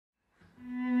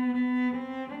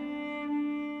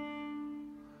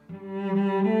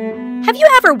Have you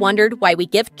ever wondered why we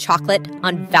give chocolate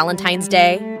on Valentine's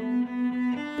Day?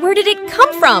 Where did it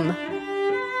come from?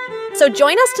 So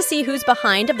join us to see who's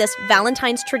behind of this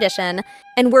Valentine's tradition,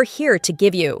 and we're here to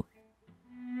give you.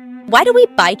 Why do we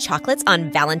buy chocolates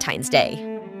on Valentine's Day?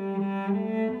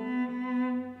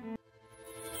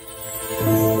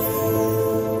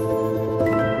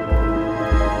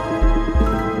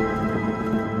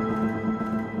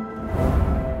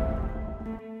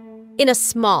 In a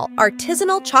small,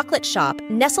 artisanal chocolate shop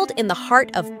nestled in the heart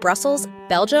of Brussels,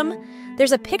 Belgium,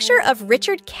 there's a picture of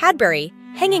Richard Cadbury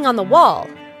hanging on the wall.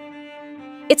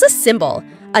 It's a symbol,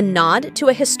 a nod to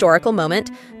a historical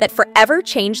moment that forever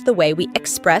changed the way we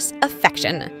express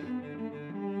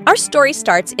affection. Our story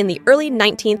starts in the early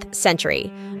 19th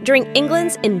century, during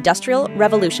England's Industrial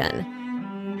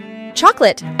Revolution.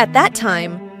 Chocolate, at that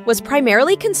time, was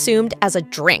primarily consumed as a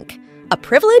drink, a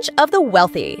privilege of the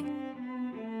wealthy.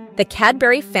 The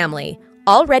Cadbury family,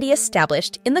 already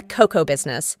established in the cocoa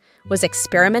business, was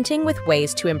experimenting with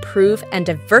ways to improve and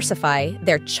diversify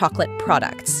their chocolate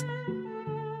products.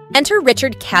 Enter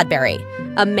Richard Cadbury,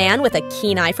 a man with a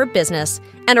keen eye for business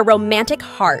and a romantic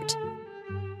heart.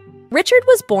 Richard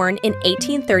was born in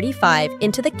 1835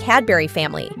 into the Cadbury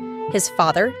family. His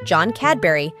father, John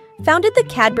Cadbury, founded the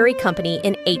Cadbury Company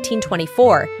in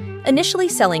 1824, initially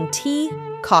selling tea,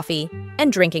 coffee,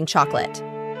 and drinking chocolate.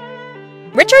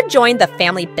 Richard joined the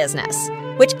family business,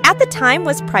 which at the time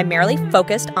was primarily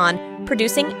focused on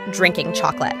producing drinking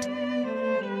chocolate.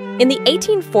 In the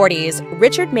 1840s,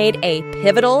 Richard made a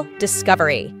pivotal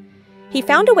discovery. He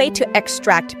found a way to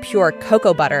extract pure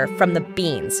cocoa butter from the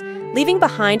beans, leaving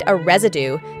behind a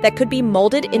residue that could be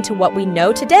molded into what we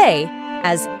know today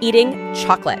as eating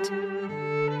chocolate.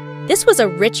 This was a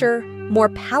richer, more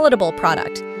palatable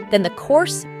product than the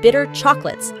coarse, bitter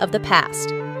chocolates of the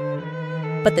past.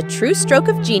 But the true stroke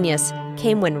of genius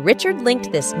came when Richard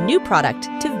linked this new product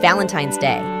to Valentine's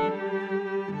Day.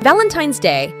 Valentine's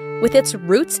Day, with its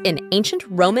roots in ancient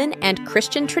Roman and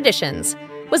Christian traditions,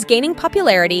 was gaining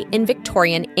popularity in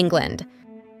Victorian England.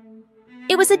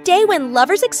 It was a day when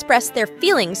lovers expressed their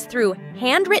feelings through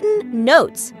handwritten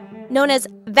notes, known as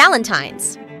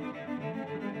Valentines.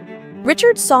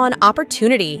 Richard saw an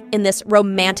opportunity in this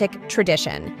romantic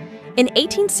tradition. In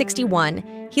 1861,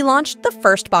 he launched the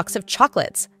first box of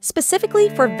chocolates, specifically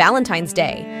for Valentine's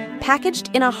Day,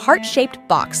 packaged in a heart-shaped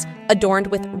box adorned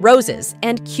with roses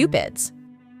and cupids.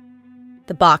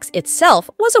 The box itself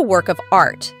was a work of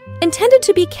art, intended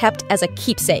to be kept as a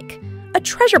keepsake, a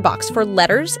treasure box for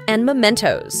letters and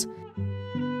mementos.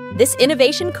 This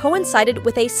innovation coincided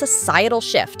with a societal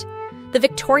shift. The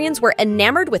Victorians were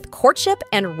enamored with courtship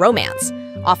and romance,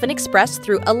 often expressed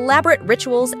through elaborate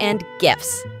rituals and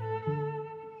gifts.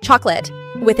 Chocolate,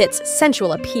 with its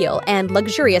sensual appeal and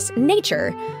luxurious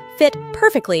nature, fit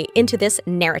perfectly into this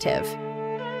narrative.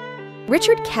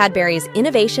 Richard Cadbury's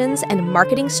innovations and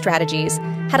marketing strategies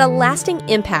had a lasting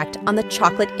impact on the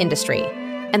chocolate industry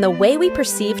and the way we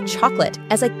perceive chocolate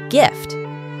as a gift.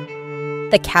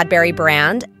 The Cadbury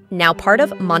brand, now part of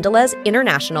Mondelez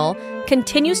International,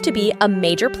 continues to be a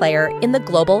major player in the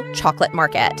global chocolate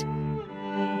market.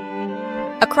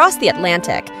 Across the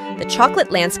Atlantic, the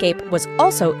chocolate landscape was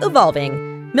also evolving.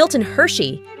 Milton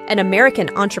Hershey, an American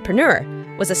entrepreneur,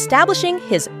 was establishing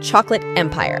his chocolate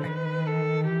empire.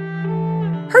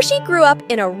 Hershey grew up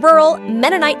in a rural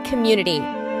Mennonite community.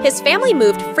 His family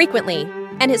moved frequently,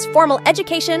 and his formal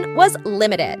education was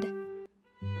limited.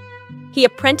 He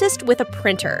apprenticed with a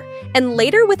printer and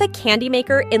later with a candy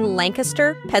maker in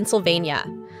Lancaster, Pennsylvania.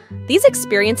 These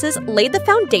experiences laid the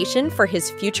foundation for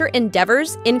his future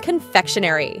endeavors in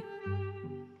confectionery.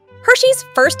 Hershey's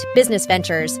first business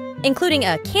ventures, including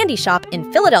a candy shop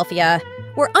in Philadelphia,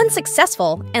 were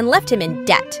unsuccessful and left him in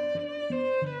debt.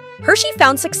 Hershey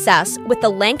found success with the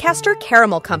Lancaster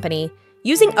Caramel Company,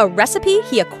 using a recipe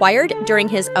he acquired during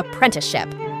his apprenticeship.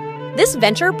 This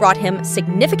venture brought him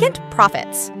significant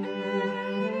profits.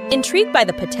 Intrigued by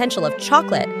the potential of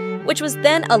chocolate, which was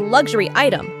then a luxury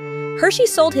item, Hershey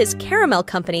sold his caramel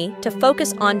company to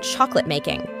focus on chocolate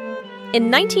making.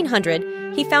 In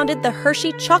 1900, he founded the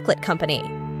Hershey Chocolate Company.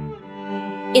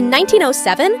 In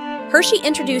 1907, Hershey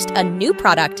introduced a new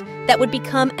product that would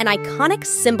become an iconic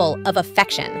symbol of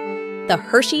affection, the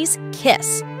Hershey's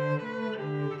Kiss.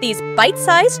 These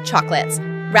bite-sized chocolates,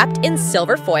 wrapped in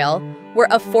silver foil, were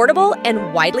affordable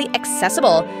and widely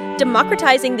accessible,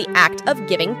 democratizing the act of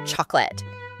giving chocolate.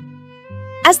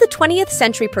 As the 20th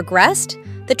century progressed,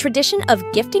 the tradition of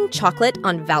gifting chocolate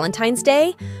on Valentine's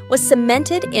Day was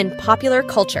cemented in popular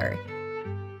culture.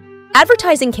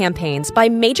 Advertising campaigns by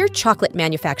major chocolate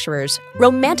manufacturers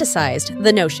romanticized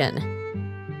the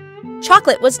notion.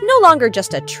 Chocolate was no longer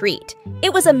just a treat.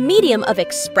 It was a medium of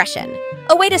expression,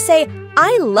 a way to say,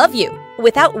 "I love you,"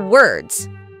 without words.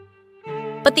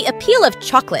 But the appeal of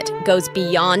chocolate goes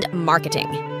beyond marketing.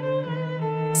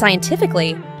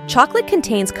 Scientifically, chocolate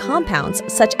contains compounds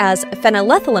such as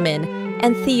phenylethylamine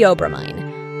and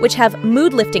theobromine, which have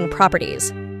mood-lifting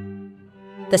properties.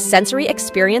 The sensory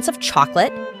experience of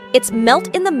chocolate, its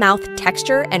melt-in-the-mouth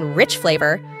texture and rich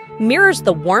flavor, mirrors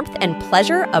the warmth and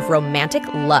pleasure of romantic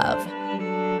love.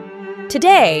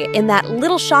 Today, in that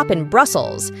little shop in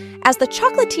Brussels, as the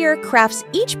chocolatier crafts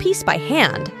each piece by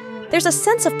hand, there's a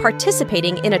sense of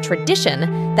participating in a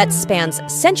tradition that spans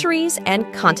centuries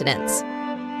and continents.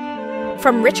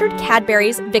 From Richard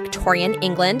Cadbury's Victorian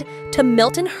England to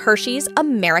Milton Hershey's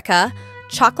America,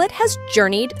 chocolate has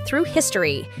journeyed through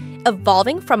history,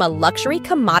 evolving from a luxury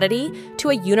commodity to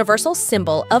a universal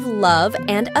symbol of love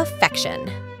and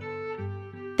affection.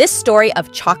 This story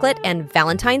of chocolate and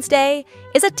Valentine's Day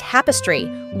is a tapestry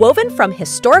woven from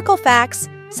historical facts,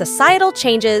 societal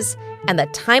changes, and the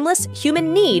timeless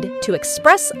human need to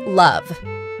express love.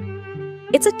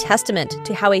 It's a testament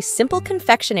to how a simple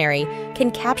confectionery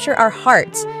can capture our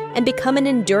hearts and become an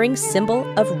enduring symbol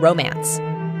of romance.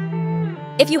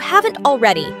 If you haven't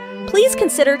already, please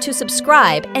consider to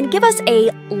subscribe and give us a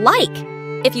like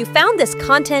if you found this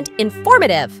content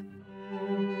informative.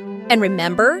 And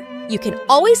remember, you can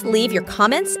always leave your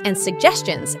comments and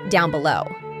suggestions down below.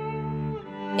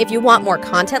 If you want more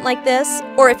content like this,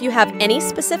 or if you have any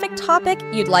specific topic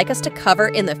you'd like us to cover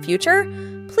in the future,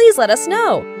 please let us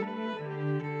know.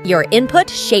 Your input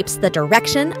shapes the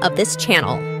direction of this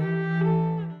channel.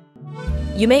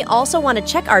 You may also want to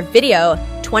check our video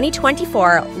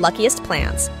 2024 Luckiest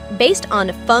Plants based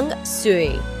on Feng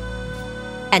Shui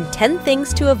and 10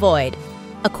 things to avoid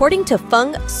according to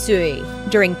Feng Shui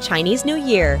during Chinese New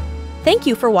Year. Thank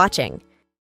you for watching.